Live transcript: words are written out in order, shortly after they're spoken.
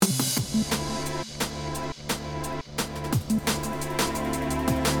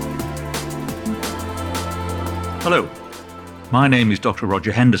Hello, my name is Dr.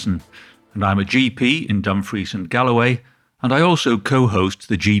 Roger Henderson, and I'm a GP in Dumfries and Galloway, and I also co-host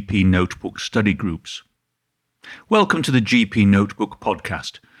the GP Notebook study groups. Welcome to the GP Notebook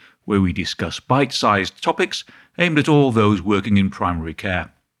podcast, where we discuss bite-sized topics aimed at all those working in primary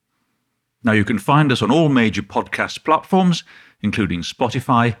care. Now you can find us on all major podcast platforms, including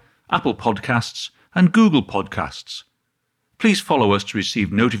Spotify, Apple Podcasts, and Google Podcasts. Please follow us to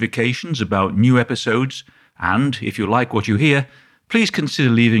receive notifications about new episodes, and if you like what you hear, please consider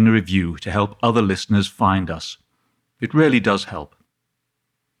leaving a review to help other listeners find us. It really does help.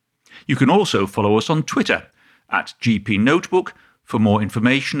 You can also follow us on Twitter at GP Notebook for more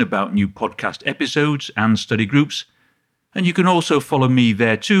information about new podcast episodes and study groups, and you can also follow me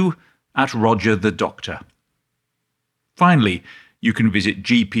there too at Roger the Doctor. Finally, you can visit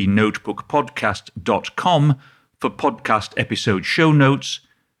gpnotebookpodcast.com for podcast episode show notes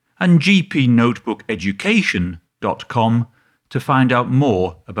and gpnotebookeducation.com to find out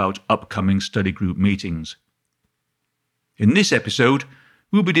more about upcoming study group meetings. In this episode,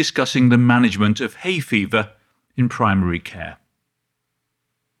 we'll be discussing the management of hay fever in primary care.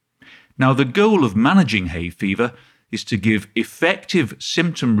 Now, the goal of managing hay fever is to give effective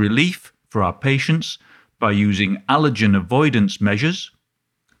symptom relief for our patients by using allergen avoidance measures,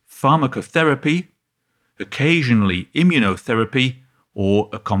 pharmacotherapy, occasionally immunotherapy, or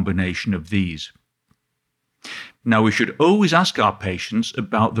a combination of these. Now, we should always ask our patients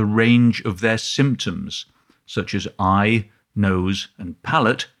about the range of their symptoms, such as eye, nose, and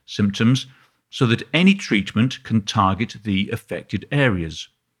palate symptoms, so that any treatment can target the affected areas.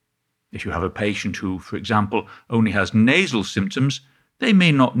 If you have a patient who, for example, only has nasal symptoms, they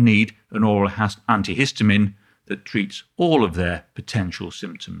may not need an oral antihistamine that treats all of their potential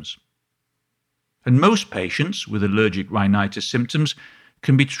symptoms. And most patients with allergic rhinitis symptoms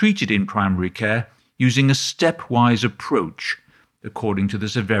can be treated in primary care using a stepwise approach according to the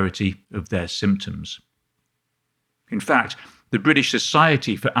severity of their symptoms. In fact, the British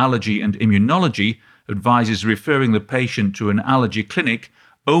Society for Allergy and Immunology advises referring the patient to an allergy clinic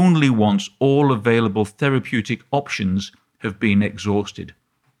only once all available therapeutic options have been exhausted.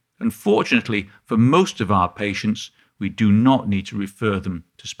 Unfortunately, for most of our patients, we do not need to refer them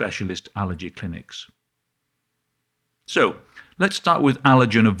to specialist allergy clinics. So, let's start with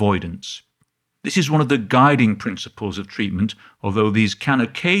allergen avoidance. This is one of the guiding principles of treatment, although these can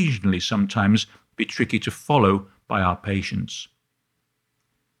occasionally sometimes be tricky to follow by our patients.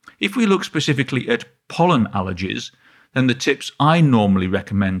 If we look specifically at pollen allergies, then the tips I normally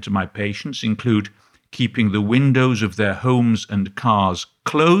recommend to my patients include keeping the windows of their homes and cars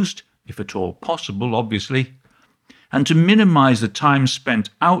closed, if at all possible, obviously, and to minimize the time spent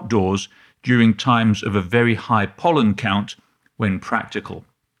outdoors during times of a very high pollen count when practical.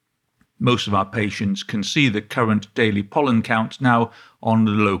 Most of our patients can see the current daily pollen count now on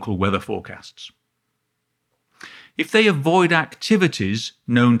the local weather forecasts. If they avoid activities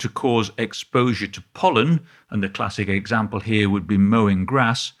known to cause exposure to pollen, and the classic example here would be mowing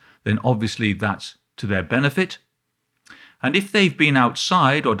grass, then obviously that's to their benefit. And if they've been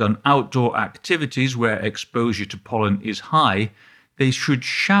outside or done outdoor activities where exposure to pollen is high, they should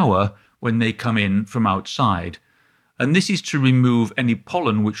shower when they come in from outside. And this is to remove any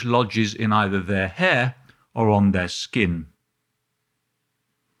pollen which lodges in either their hair or on their skin.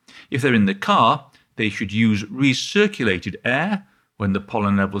 If they're in the car, they should use recirculated air when the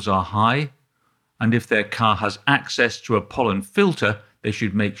pollen levels are high. And if their car has access to a pollen filter, they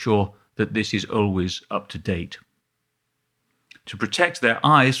should make sure that this is always up to date. To protect their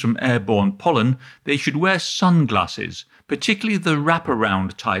eyes from airborne pollen, they should wear sunglasses, particularly the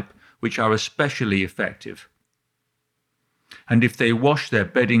wraparound type, which are especially effective. And if they wash their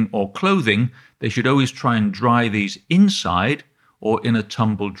bedding or clothing, they should always try and dry these inside or in a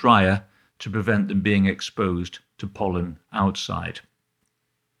tumble dryer to prevent them being exposed to pollen outside.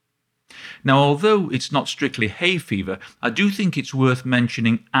 Now, although it's not strictly hay fever, I do think it's worth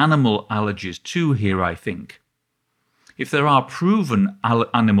mentioning animal allergies too here, I think. If there are proven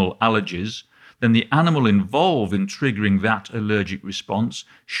animal allergies, then the animal involved in triggering that allergic response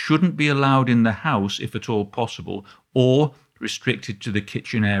shouldn't be allowed in the house if at all possible, or restricted to the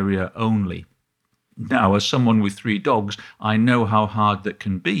kitchen area only. Now, as someone with 3 dogs, I know how hard that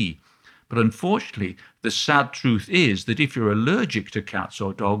can be. But unfortunately, the sad truth is that if you're allergic to cats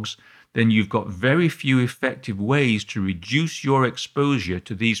or dogs, then you've got very few effective ways to reduce your exposure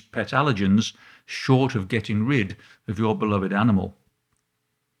to these pet allergens short of getting rid of your beloved animal.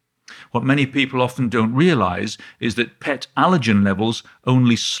 What many people often don't realize is that pet allergen levels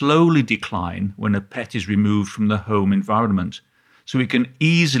only slowly decline when a pet is removed from the home environment. so it can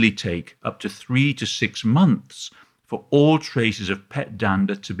easily take up to 3 to 6 months for all traces of pet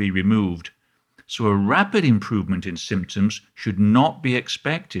dander to be removed. So a rapid improvement in symptoms should not be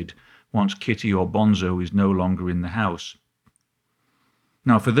expected once Kitty or Bonzo is no longer in the house.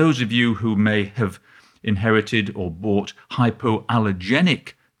 Now, for those of you who may have inherited or bought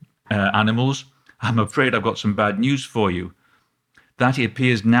hypoallergenic animals, I'm afraid I've got some bad news for you. That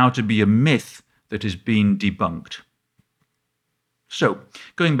appears now to be a myth that has been debunked. So,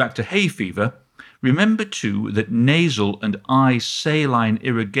 going back to hay fever, remember too that nasal and eye saline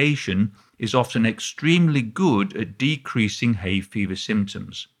irrigation is often extremely good at decreasing hay fever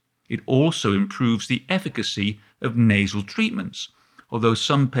symptoms. It also improves the efficacy of nasal treatments, although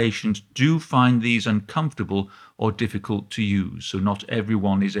some patients do find these uncomfortable or difficult to use, so not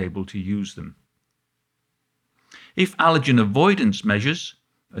everyone is able to use them. If allergen avoidance measures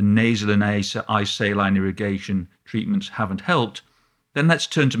and nasal and eye saline irrigation treatments haven't helped, then let's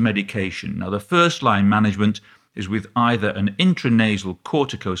turn to medication. Now, the first line management is with either an intranasal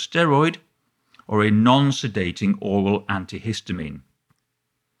corticosteroid or a non-sedating oral antihistamine.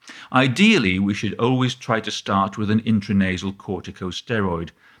 Ideally, we should always try to start with an intranasal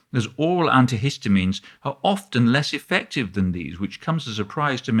corticosteroid, as oral antihistamines are often less effective than these, which comes as a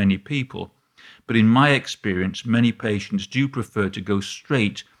surprise to many people. But in my experience, many patients do prefer to go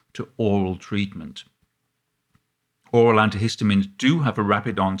straight to oral treatment. Oral antihistamines do have a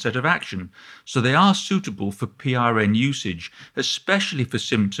rapid onset of action, so they are suitable for PRN usage, especially for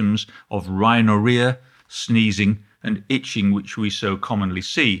symptoms of rhinorrhea, sneezing, and itching, which we so commonly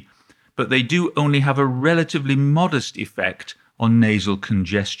see, but they do only have a relatively modest effect on nasal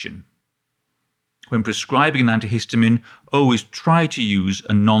congestion. When prescribing an antihistamine, always try to use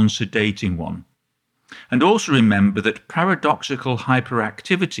a non-sedating one. And also remember that paradoxical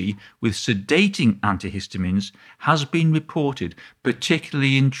hyperactivity with sedating antihistamines has been reported,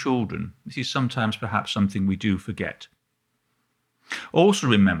 particularly in children. This is sometimes perhaps something we do forget. Also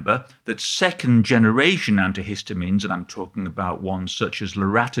remember that second-generation antihistamines, and I'm talking about ones such as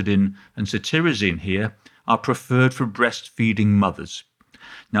loratadine and cetirizine here, are preferred for breastfeeding mothers.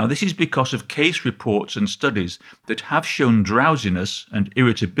 Now, this is because of case reports and studies that have shown drowsiness and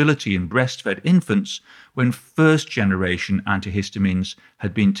irritability in breastfed infants when first-generation antihistamines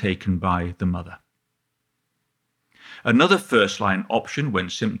had been taken by the mother. Another first-line option when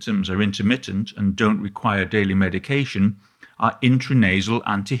symptoms are intermittent and don't require daily medication are intranasal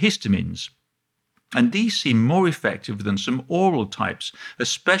antihistamines. And these seem more effective than some oral types,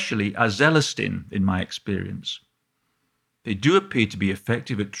 especially azelastine in my experience. They do appear to be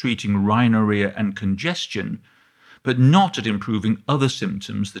effective at treating rhinorrhea and congestion, but not at improving other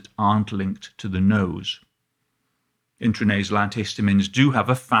symptoms that aren't linked to the nose. Intranasal antihistamines do have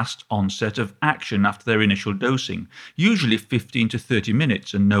a fast onset of action after their initial dosing, usually 15 to 30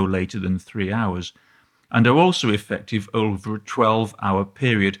 minutes and no later than 3 hours, and are also effective over a 12-hour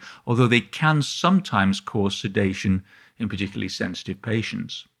period, although they can sometimes cause sedation in particularly sensitive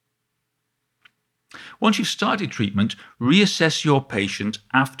patients. Once you've started treatment, reassess your patient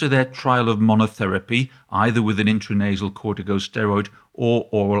after their trial of monotherapy, either with an intranasal corticosteroid or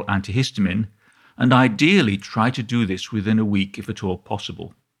oral antihistamine, and ideally try to do this within a week if at all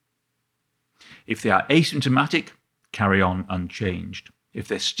possible. If they are asymptomatic, carry on unchanged. If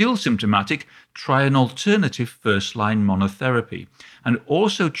they're still symptomatic, try an alternative first-line monotherapy, and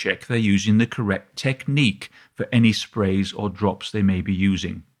also check they're using the correct technique for any sprays or drops they may be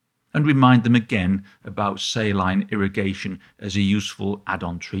using. And remind them again about saline irrigation as a useful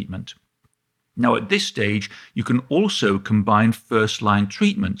add-on treatment. Now, at this stage, you can also combine first-line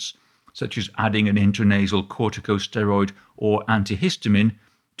treatments, such as adding an intranasal corticosteroid or antihistamine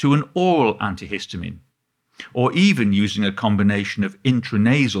to an oral antihistamine, or even using a combination of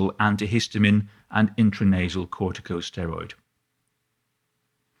intranasal antihistamine and intranasal corticosteroid.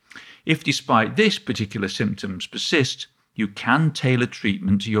 If despite this particular symptoms persist, you can tailor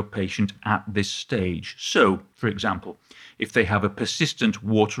treatment to your patient at this stage. So, for example, if they have a persistent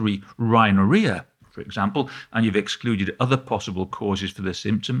watery rhinorrhea, for example, and you've excluded other possible causes for the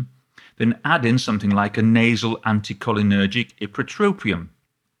symptom, then add in something like a nasal anticholinergic ipratropium,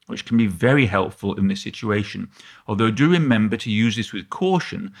 which can be very helpful in this situation, although do remember to use this with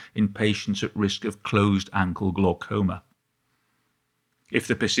caution in patients at risk of closed ankle glaucoma. If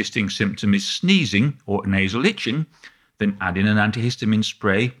the persisting symptom is sneezing or nasal itching, then add in an antihistamine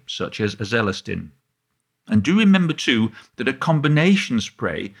spray such as azelastine. And do remember too that a combination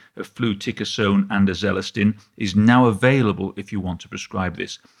spray of fluticasone and azelastine is now available if you want to prescribe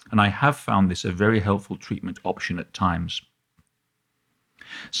this, and I have found this a very helpful treatment option at times.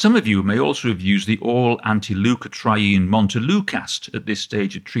 Some of you may also have used the oral anti-leukotriene montelukast at this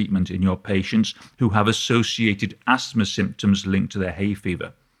stage of treatment in your patients who have associated asthma symptoms linked to their hay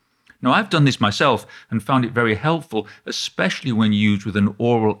fever. Now, I've done this myself and found it very helpful, especially when used with an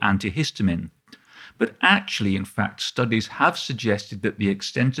oral antihistamine. But actually, in fact, studies have suggested that the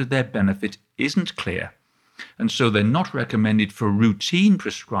extent of their benefit isn't clear, and so they're not recommended for routine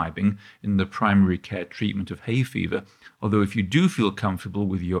prescribing in the primary care treatment of hay fever, although if you do feel comfortable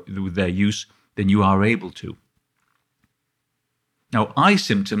with their use, then you are able to. Now, eye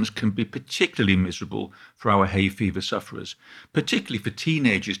symptoms can be particularly miserable for our hay fever sufferers, particularly for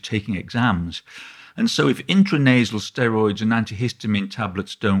teenagers taking exams. And so if intranasal steroids and antihistamine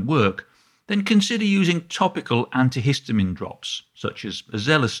tablets don't work, then consider using topical antihistamine drops, such as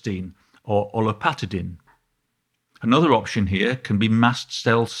azelastine or olopatadine. Another option here can be mast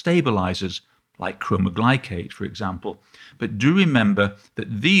cell stabilizers, like chromoglycate, for example, but do remember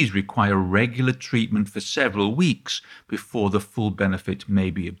that these require regular treatment for several weeks before the full benefit may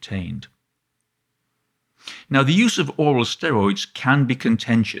be obtained. Now, the use of oral steroids can be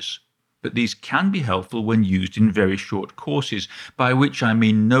contentious, but these can be helpful when used in very short courses, by which I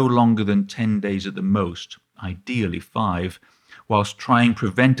mean no longer than 10 days at the most, ideally 5, whilst trying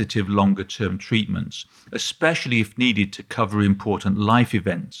preventative longer-term treatments, especially if needed to cover important life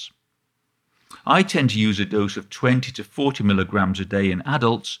events. I tend to use a dose of 20 to 40 milligrams a day in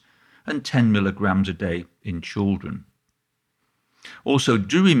adults and 10 milligrams a day in children. Also,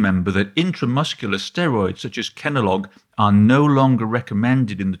 do remember that intramuscular steroids such as Kenalog are no longer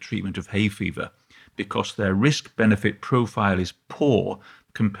recommended in the treatment of hay fever because their risk-benefit profile is poor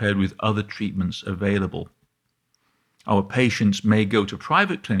compared with other treatments available. Our patients may go to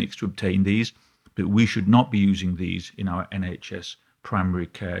private clinics to obtain these, but we should not be using these in our NHS primary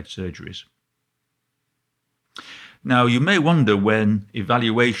care surgeries. Now, you may wonder when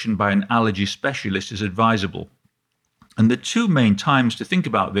evaluation by an allergy specialist is advisable. And the two main times to think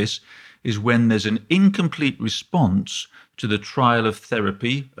about this is when there's an incomplete response to the trial of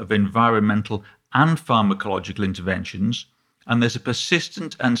therapy, of environmental and pharmacological interventions, and there's a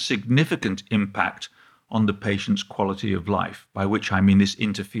persistent and significant impact on the patient's quality of life, by which I mean this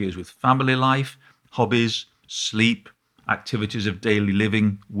interferes with family life, hobbies, sleep, activities of daily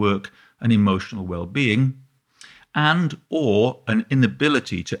living, work, and emotional well-being, and or an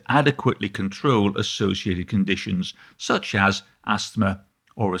inability to adequately control associated conditions such as asthma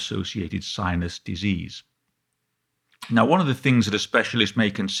or associated sinus disease. Now, one of the things that a specialist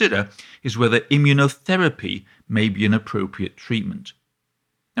may consider is whether immunotherapy may be an appropriate treatment.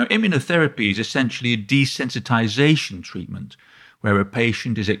 Now, immunotherapy is essentially a desensitization treatment where a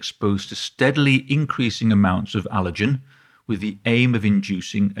patient is exposed to steadily increasing amounts of allergen with the aim of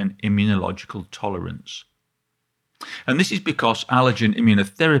inducing an immunological tolerance. And this is because allergen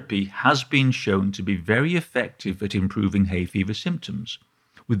immunotherapy has been shown to be very effective at improving hay fever symptoms,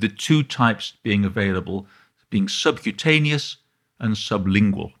 with the two types being available being subcutaneous and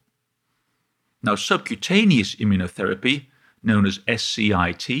sublingual. Now, subcutaneous immunotherapy, known as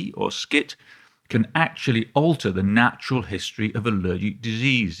SCIT or SCIT, can actually alter the natural history of allergic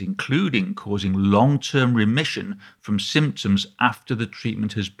disease, including causing long-term remission from symptoms after the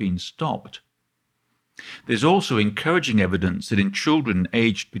treatment has been stopped. There's also encouraging evidence that in children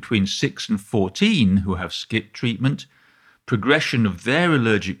aged between 6 and 14 who have SCIT treatment, progression of their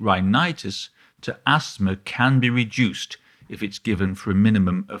allergic rhinitis to asthma can be reduced if it's given for a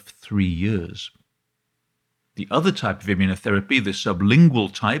minimum of 3 years. The other type of immunotherapy, the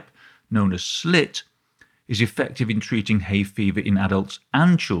sublingual type, known as SLIT, is effective in treating hay fever in adults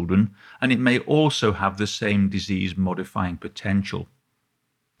and children, and it may also have the same disease-modifying potential.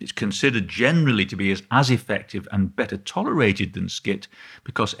 It's considered generally to be as effective and better tolerated than SCIT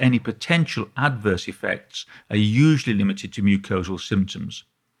because any potential adverse effects are usually limited to mucosal symptoms.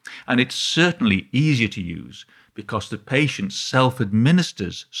 And it's certainly easier to use because the patient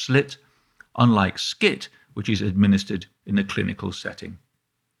self-administers SLIT, unlike SCIT, which is administered in a clinical setting.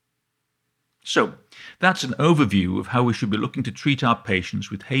 So, that's an overview of how we should be looking to treat our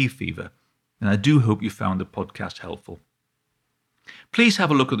patients with hay fever, and I do hope you found the podcast helpful. Please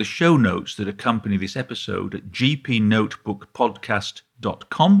have a look at the show notes that accompany this episode at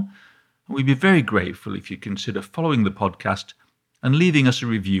gpnotebookpodcast.com, and we'd be very grateful if you consider following the podcast and leaving us a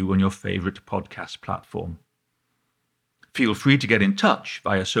review on your favourite podcast platform. Feel free to get in touch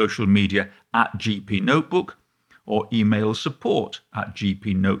via social media at gpnotebook or email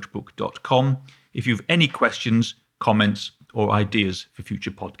support@gpnotebook.com if you have any questions, comments, or ideas for future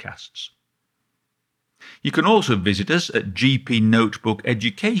podcasts. You can also visit us at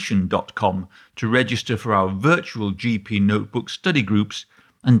gpnotebookeducation.com to register for our virtual GP Notebook study groups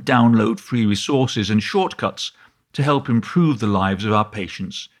and download free resources and shortcuts to help improve the lives of our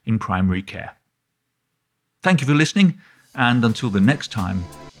patients in primary care. Thank you for listening, and until the next time,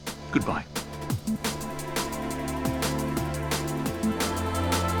 goodbye.